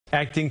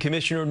Acting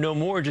Commissioner no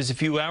more. Just a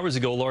few hours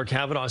ago, Laura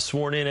Kavanagh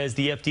sworn in as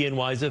the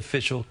FDNY's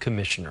official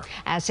commissioner.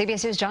 As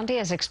CBS News' John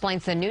Diaz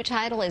explains, the new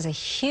title is a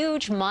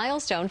huge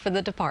milestone for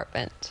the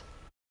department.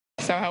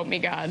 So help me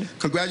God.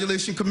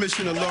 Congratulations,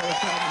 Commissioner Laura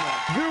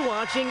Kavanagh. You're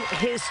watching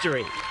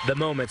history. The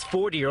moment's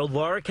 40-year-old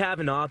Laura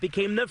Kavanagh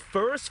became the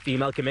first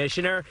female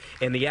commissioner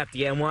in the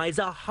FDNY's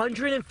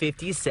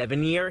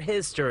 157-year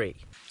history.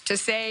 To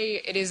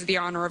say it is the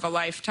honor of a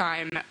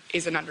lifetime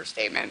is an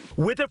understatement.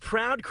 With a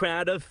proud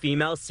crowd of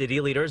female city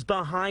leaders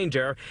behind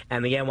her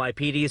and the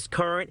NYPD's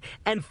current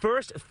and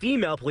first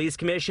female police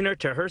commissioner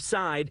to her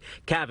side,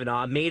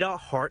 Kavanagh made a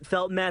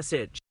heartfelt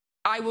message.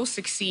 I will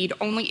succeed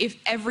only if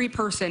every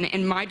person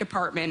in my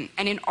department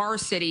and in our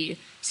city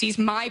sees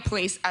my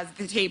place at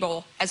the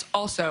table as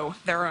also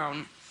their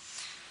own.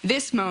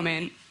 This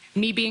moment,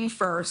 me being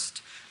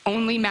first,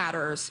 only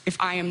matters if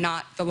I am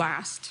not the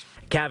last.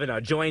 Kavanagh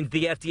joined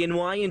the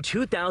FDNY in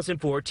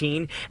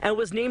 2014 and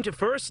was named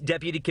first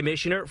deputy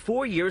commissioner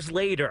 4 years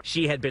later.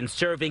 She had been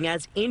serving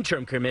as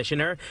interim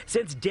commissioner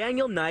since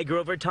Daniel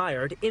Nigro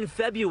retired in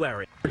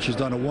February. She's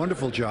done a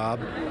wonderful job,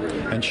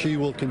 and she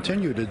will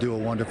continue to do a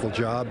wonderful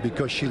job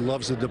because she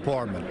loves the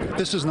department.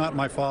 This is not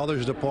my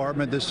father's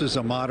department. This is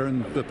a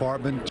modern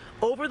department.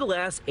 Over the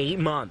last 8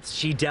 months,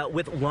 she dealt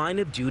with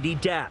line-of-duty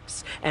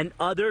deaths and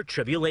other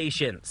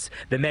tribulations.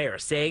 The mayor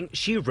saying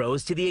she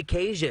rose to the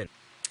occasion.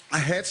 I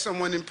had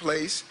someone in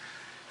place,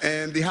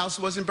 and the house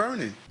wasn't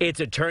burning. It's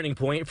a turning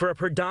point for a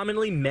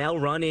predominantly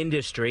male-run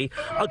industry.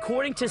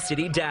 According to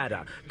city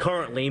data,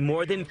 currently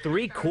more than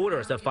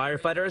 3/4 of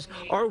firefighters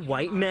are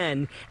white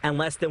men, and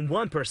less than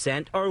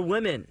 1% are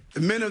women.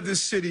 The men of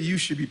this city, you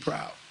should be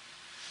proud.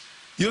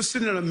 You're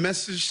sending a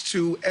message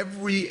to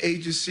every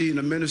agency and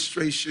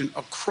administration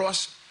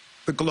across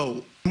the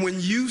globe.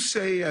 When you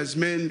say, as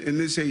men in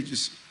this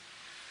agency,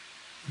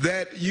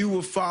 that you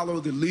will follow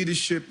the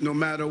leadership no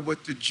matter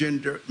what the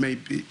gender may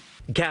be.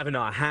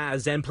 Kavanagh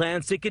has and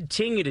plans to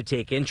continue to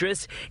take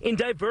interest in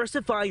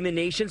diversifying the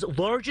nation's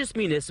largest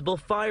municipal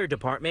fire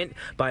department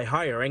by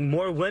hiring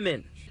more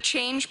women.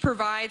 Change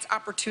provides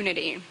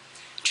opportunity.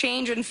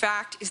 Change, in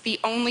fact, is the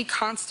only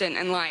constant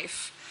in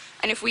life.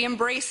 And if we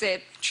embrace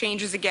it,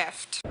 change is a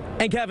gift.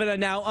 And Kavanagh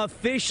now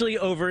officially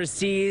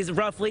oversees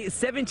roughly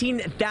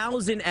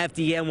 17,000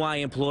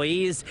 FDNY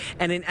employees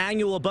and an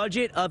annual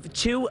budget of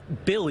 $2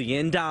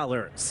 billion.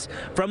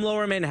 From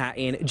Lower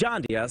Manhattan,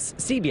 John Diaz,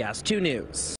 CBS 2 News.